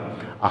විශේෂයෙන්ම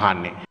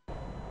අහන්නේ.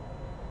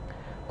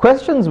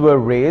 Questions were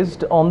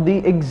raised on the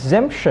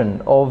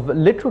exemption of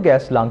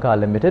Litrogas Lanka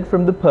Limited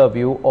from the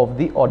purview of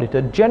the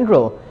Auditor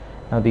General.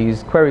 Now,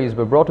 these queries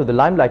were brought to the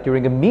limelight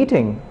during a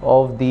meeting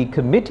of the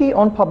Committee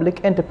on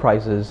Public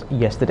Enterprises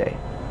yesterday.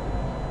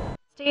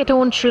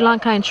 State-owned Sri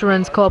Lanka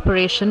Insurance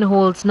Corporation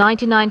holds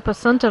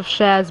 99% of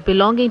shares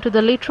belonging to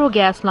the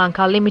Litrogas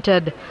Lanka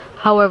Limited.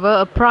 However,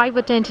 a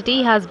private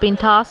entity has been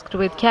tasked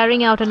with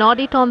carrying out an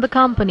audit on the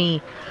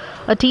company.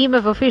 A team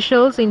of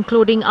officials,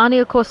 including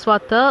Anil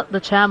Koswata, the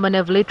chairman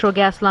of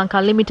Litrogas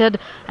Lanka Limited,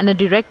 and a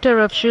director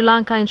of Sri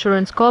Lanka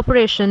Insurance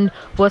Corporation,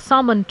 were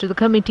summoned to the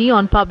Committee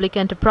on Public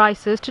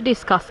Enterprises to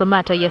discuss the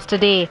matter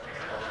yesterday.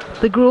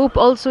 The group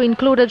also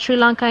included Sri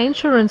Lanka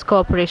Insurance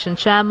Corporation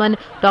chairman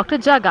Dr.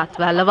 Jagat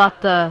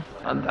Valavatta.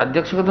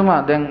 අධ්‍යක්ෂකතුමා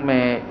දැන් මේ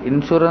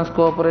insurance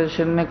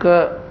corporation එක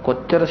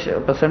කොච්චර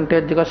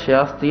percentage එක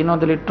shares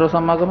තියෙනවද ලිට්‍රෝ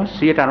සමාගම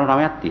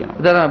 99ක්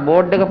තියෙනවා. දැන්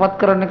board එක පත්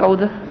කරන්නේ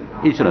කවුද?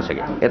 ඉන්ෂුරන්ස්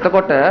එකේ.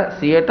 එතකොට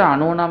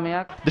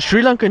 99ක්. The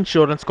Sri Lanka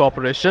Insurance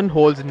Corporation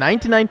holds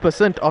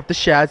 99% of the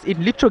shares in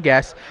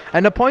Litrogas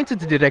and appoints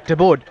its director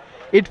board.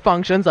 It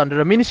functions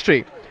under a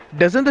ministry.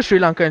 Doesn't the Sri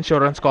Lanka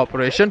Insurance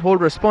Corporation hold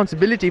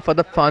responsibility for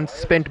the funds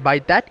spent by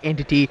that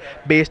entity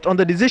based on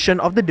the decision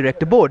of the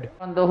director board?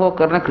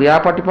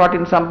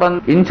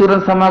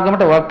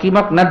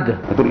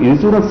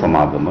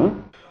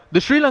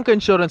 The Sri Lanka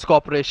Insurance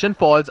Corporation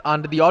falls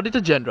under the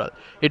Auditor General.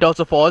 It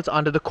also falls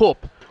under the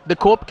COP. The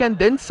COP can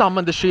then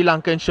summon the Sri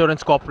Lanka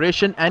Insurance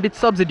Corporation and its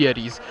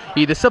subsidiaries,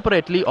 either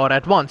separately or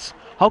at once.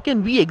 How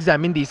can we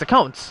examine these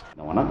accounts?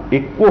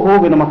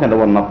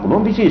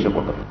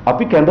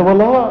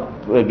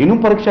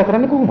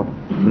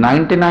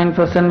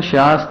 99%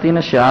 shares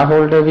තියෙන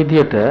shareholder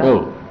විදියට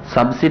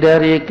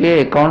subsidiary එකේ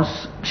accounts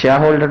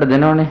shareholder ට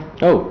දෙනවනේ.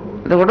 ඔව්.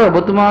 එතකොට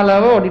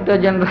ඔබතුමාලාව auditor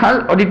general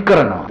audit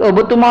කරනවා.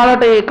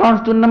 ඔබතුමාලාට ඒ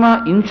accounts දුන්නම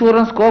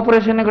insurance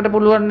corporation එකට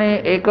පුළුවන් නේ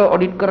ඒක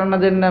audit කරන්න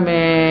දෙන්න මේ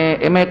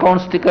එම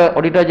accounts ටික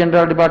auditor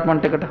general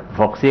department එකට.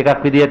 proxy එකක්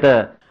විදියට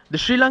The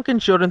Sri Lanka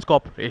Insurance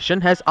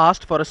Corporation has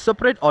asked for a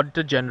separate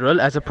Auditor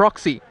General as a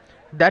proxy.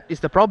 That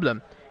is the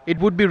problem. It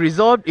would be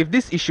resolved if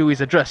this issue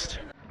is addressed.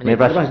 මේ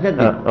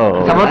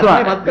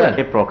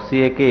proxy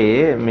එකේ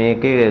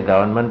මේකේ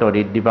government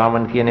audit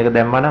department කියන එක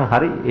දැම්මා නම්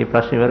හරි ඒ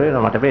ප්‍රශ්නේ ඉවර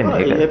වෙනවා මට පේන්නේ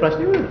ඒක. ඒ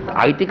ප්‍රශ්නේ ඉවර.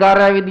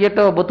 අයිතිකාරයා විදියට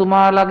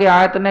ඔබතුමාලාගේ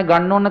ආයතනය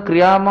ගන්න ඕන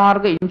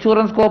ක්‍රියාමාර්ග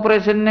ඉන්ෂුරන්ස්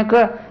කෝපරේෂන් එක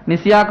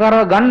නිසියාකාරව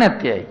ගන්න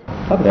නැත්තේයි.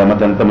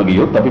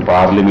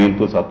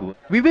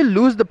 We will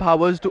lose the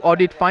powers to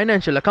audit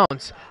financial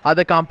accounts.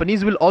 Other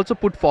companies will also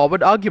put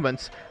forward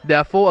arguments.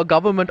 Therefore, a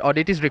government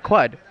audit is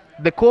required.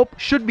 The COP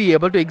should be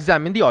able to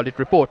examine the audit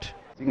report.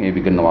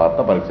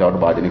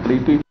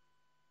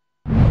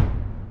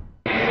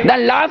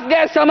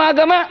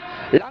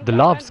 The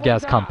Lavs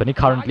Gas Company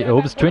currently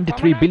owes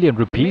 23 billion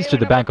rupees to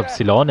the Bank of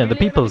Ceylon and the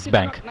People's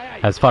Bank.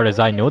 As far as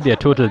I know, their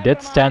total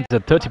debt stands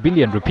at 30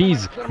 billion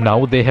rupees.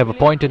 Now they have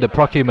appointed a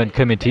procurement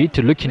committee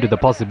to look into the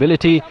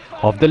possibility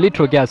of the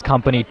Litrogas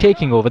Company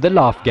taking over the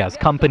Lav Gas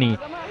Company.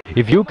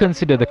 If you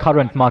consider the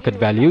current market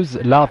values,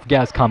 Lav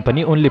Gas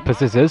Company only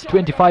possesses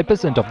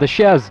 25% of the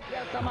shares.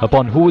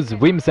 Upon whose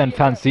whims and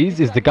fancies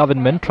is the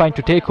government trying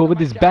to take over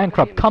this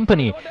bankrupt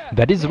company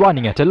that is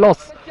running at a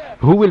loss?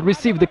 Who will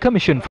receive the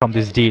commission from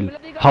this deal?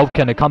 How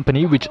can a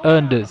company which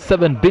earned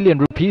 7 billion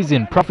rupees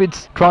in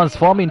profits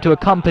transform into a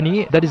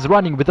company that is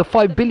running with a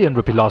 5 billion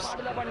rupee loss?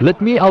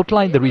 Let me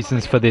outline the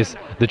reasons for this.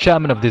 The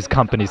chairman of this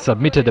company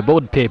submitted a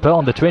board paper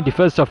on the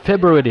 21st of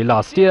February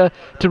last year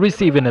to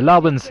receive an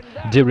allowance.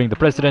 During the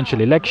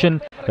presidential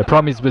election, a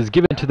promise was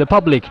given to the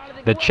public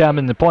that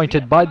chairman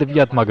appointed by the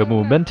Vietmaga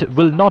movement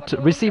will not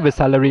receive a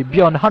salary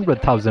beyond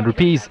 100,000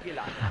 rupees.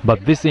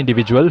 But this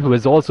individual who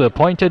is also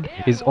appointed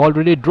is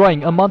already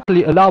drawing a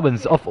monthly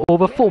allowance of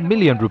over 4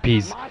 million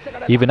rupees.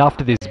 Even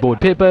after this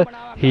board paper,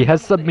 he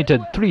has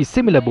submitted 3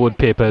 similar board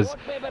papers.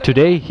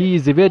 Today, he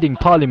is evading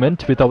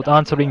parliament without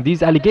answering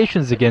these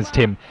allegations against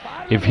him.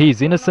 If he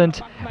is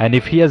innocent and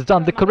if he has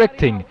done the correct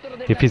thing,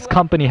 if his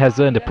company has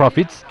earned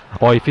profits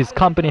or if his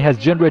company has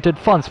generated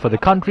funds for the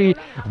country,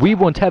 we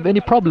won't have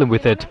any problem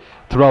with it.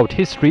 Throughout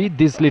history,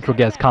 this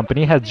Litrogas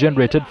company has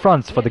generated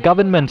funds for the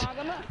government.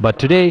 But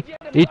today,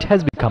 it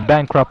has become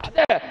bankrupt.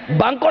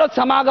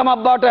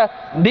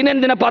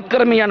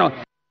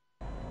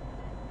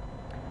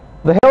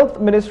 The Health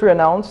Ministry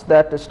announced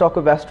that a stock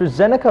of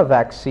AstraZeneca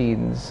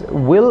vaccines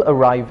will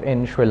arrive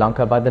in Sri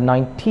Lanka by the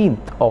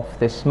 19th of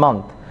this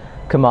month.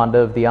 Commander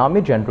of the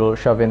Army General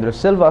Shavendra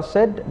Silva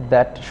said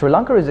that Sri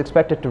Lanka is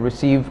expected to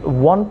receive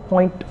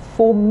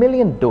 1.4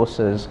 million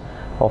doses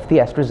of the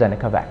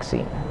AstraZeneca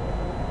vaccine.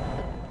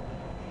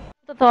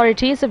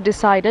 Authorities have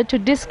decided to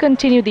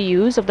discontinue the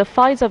use of the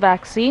Pfizer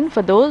vaccine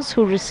for those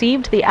who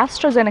received the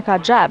AstraZeneca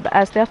jab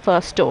as their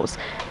first dose.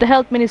 The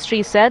Health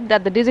Ministry said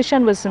that the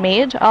decision was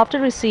made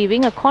after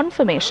receiving a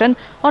confirmation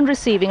on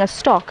receiving a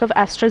stock of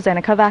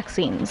AstraZeneca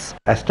vaccines.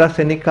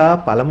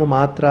 AstraZeneca පළමු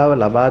මාත්‍රාව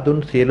ලබා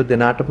දුන් සියලු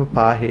දෙනාටම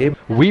පාහේ.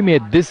 We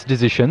made this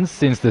decision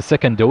since the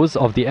second dose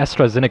of the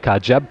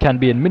AstraZeneca jab can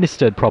be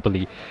administered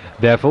properly.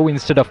 Therefore,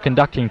 instead of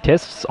conducting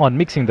tests on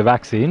mixing the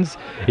vaccines,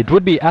 it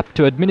would be apt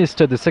to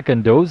administer the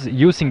second dose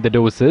using the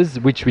doses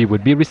which we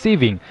would be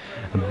receiving.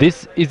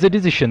 This is a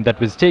decision that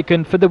was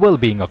taken for the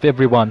well-being of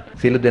everyone.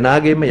 සියලු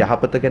දෙනාගේම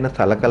යහපත ගැන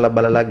සලකලා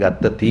බලලා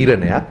ගත්ත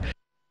තීරණයක්.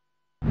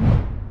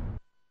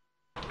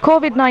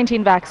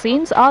 COVID-19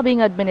 vaccines are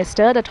being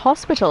administered at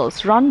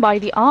hospitals run by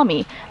the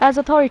Army as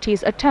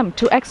authorities attempt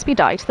to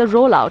expedite the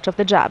rollout of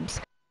the jabs.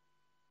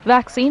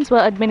 Vaccines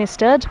were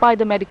administered by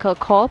the Medical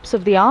Corps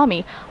of the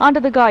Army under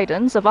the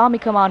guidance of Army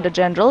Commander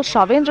General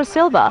Shavendra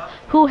Silva,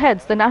 who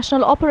heads the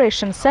National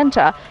Operations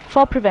Centre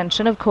for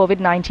Prevention of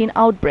COVID-19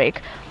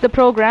 outbreak. The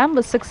program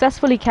was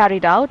successfully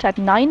carried out at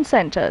 9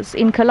 centres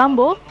in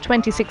Colombo,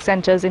 26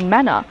 centres in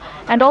Mannar,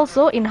 and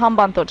also in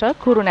Hambantota,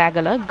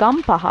 Kurunagala,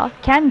 Gampaha,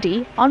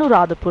 Kandy,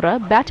 Anuradhapura,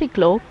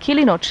 Batiklo,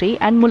 Kilinochchi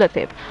and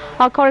Mullathip.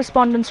 Our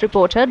correspondents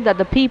reported that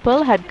the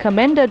people had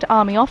commended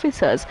Army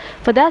officers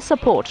for their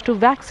support to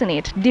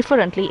vaccinate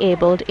differently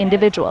abled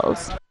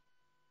individuals.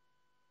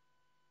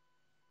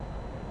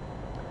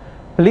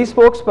 Police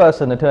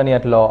spokesperson, attorney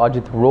at law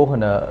Ajit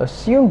Rohana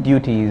assumed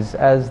duties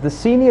as the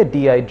senior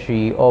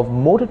DIG of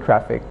Motor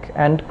Traffic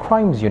and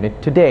Crimes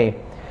Unit today.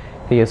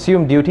 He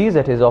assumed duties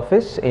at his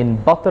office in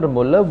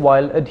Batarmulla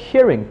while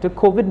adhering to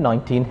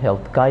COVID-19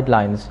 health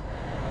guidelines.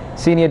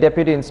 Senior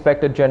Deputy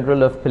Inspector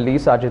General of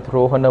Police Ajit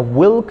Rohana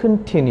will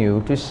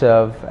continue to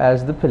serve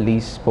as the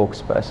police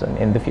spokesperson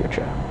in the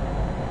future.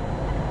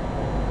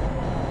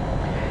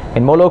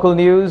 In more local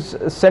news,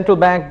 Central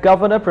Bank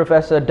Governor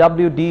Professor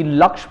W.D.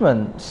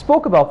 Lakshman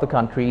spoke about the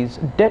country's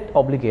debt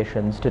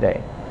obligations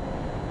today.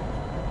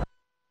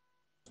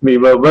 We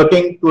were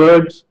working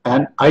towards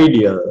an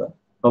ideal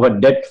of a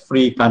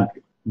debt-free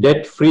country.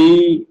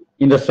 Debt-free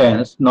in the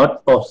sense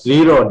not of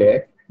zero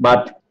debt,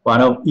 but one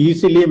of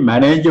easily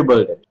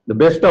manageable debt. The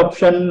best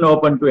option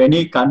open to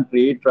any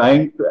country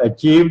trying to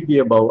achieve the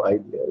above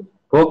ideal.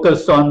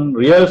 Focus on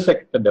real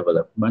sector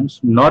developments,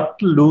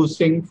 not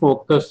losing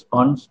focus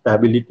on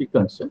stability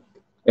concerns.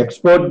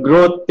 Export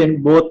growth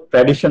in both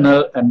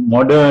traditional and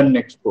modern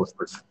export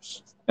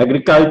products.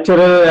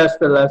 Agricultural as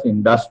well as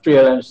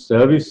industrial and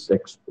service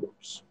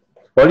exports.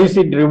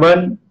 Policy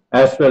driven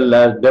as well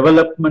as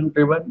development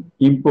driven.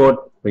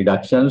 Import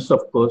reductions,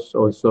 of course,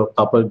 also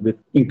coupled with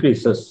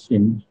increases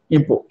in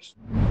imports.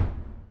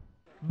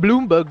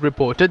 Bloomberg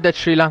reported that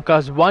Sri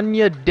Lanka's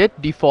one-year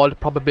debt default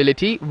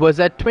probability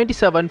was at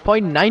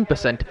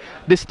 27.9%,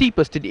 the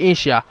steepest in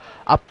Asia,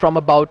 up from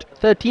about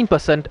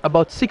 13%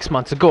 about 6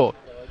 months ago.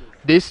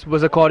 This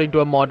was according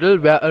to a model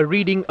where a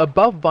reading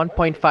above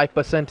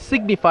 1.5%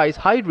 signifies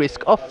high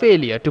risk of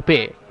failure to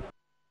pay.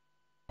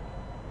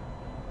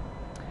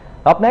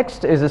 Up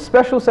next is a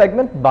special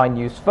segment by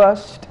News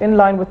First in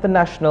line with the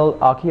National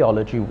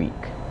Archaeology Week.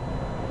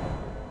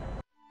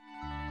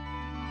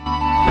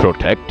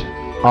 Protect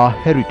our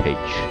heritage.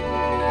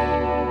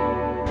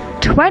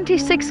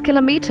 26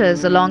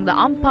 kilometers along the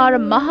Ampara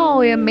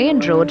Mahaoya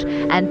main road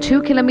and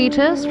 2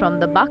 kilometers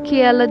from the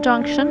Bakiela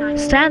junction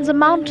stands a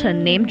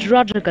mountain named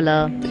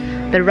Rajagala.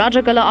 The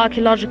Rajagala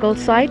archaeological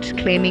site,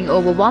 claiming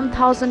over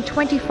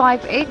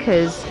 1,025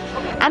 acres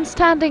and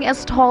standing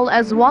as tall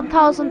as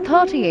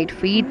 1,038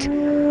 feet,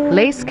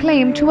 lays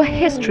claim to a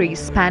history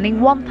spanning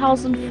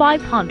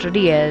 1,500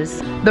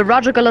 years. The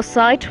Rajagala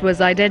site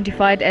was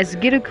identified as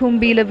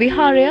Girukumbila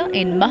Viharya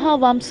in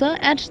Mahavamsa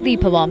and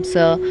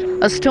Deepavamsa.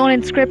 A stone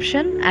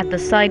inscription at the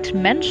site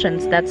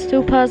mentions that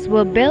stupas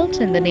were built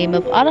in the name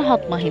of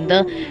Arahat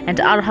Mahinda and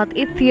Arahat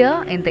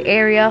Ithya in the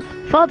area,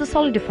 further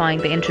solidifying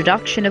the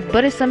introduction of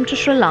Buddhism to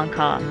Sri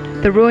Lanka.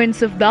 The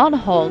ruins of dana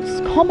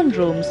halls, common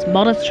rooms,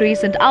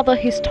 monasteries and other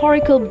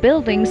historical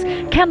buildings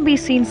can be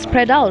seen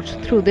spread out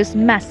through this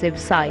massive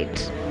site.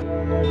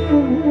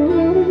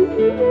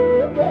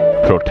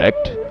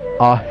 Protect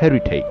our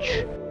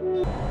heritage.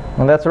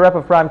 And that's a wrap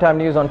of Primetime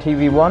News on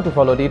TV1. To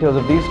follow details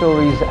of these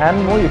stories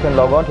and more, you can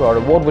log on to our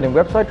award-winning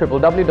website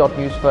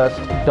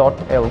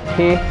www.newsfirst.lk.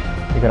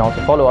 You can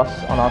also follow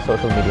us on our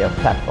social media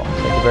platforms.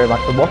 Thank you very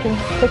much for watching.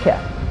 Take care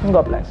and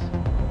God bless.